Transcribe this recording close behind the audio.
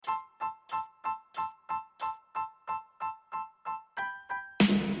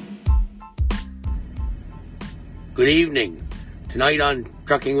Good evening. Tonight on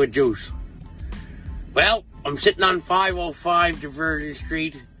Trucking with Juice. Well, I'm sitting on 505 Diversion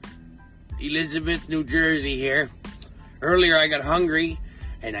Street, Elizabeth, New Jersey here. Earlier I got hungry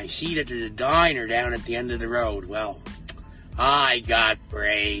and I see that there's a diner down at the end of the road. Well, I got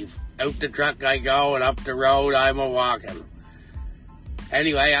brave. Out the truck I go and up the road I'm a-walking.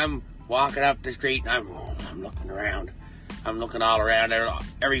 Anyway, I'm walking up the street and I'm looking around. I'm looking all around.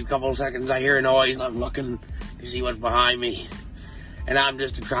 Every couple of seconds I hear a noise and I'm looking to see what's behind me. And I'm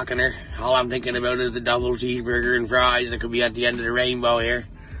just a truckener. All I'm thinking about is the double cheeseburger and fries that could be at the end of the rainbow here.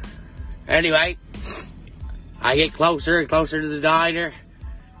 Anyway, I get closer and closer to the diner,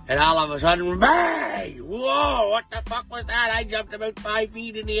 and all of a sudden, bang! Whoa, what the fuck was that? I jumped about 5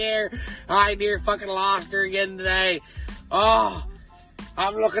 feet in the air. I near fucking lost her again today. Oh,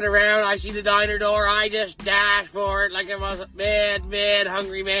 I'm looking around. I see the diner door. I just dash for it like I was a mad,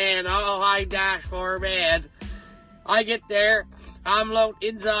 hungry man. Oh, I dash for her mad. I get there. I'm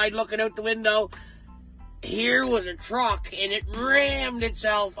inside looking out the window. Here was a truck, and it rammed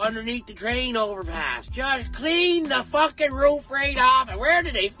itself underneath the train overpass. Just cleaned the fucking roof right off. And where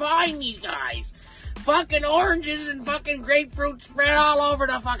did they find these guys? Fucking oranges and fucking grapefruit spread all over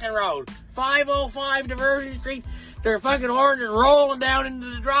the fucking road. 505 Diversion Street. There are fucking oranges rolling down into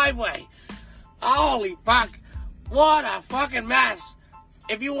the driveway. Holy fuck. What a fucking mess.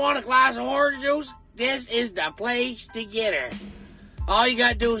 If you want a glass of orange juice, this is the place to get her. All you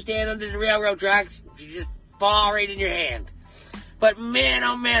gotta do is stand under the railroad tracks. You just fall right in your hand. But man,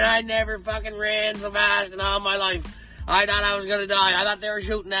 oh man, I never fucking ran so fast in all my life. I thought I was gonna die. I thought they were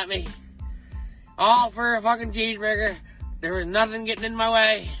shooting at me. All for a fucking cheeseburger. There was nothing getting in my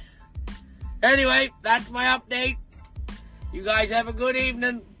way. Anyway, that's my update. You guys have a good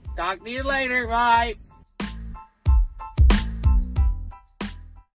evening. Talk to you later. Bye.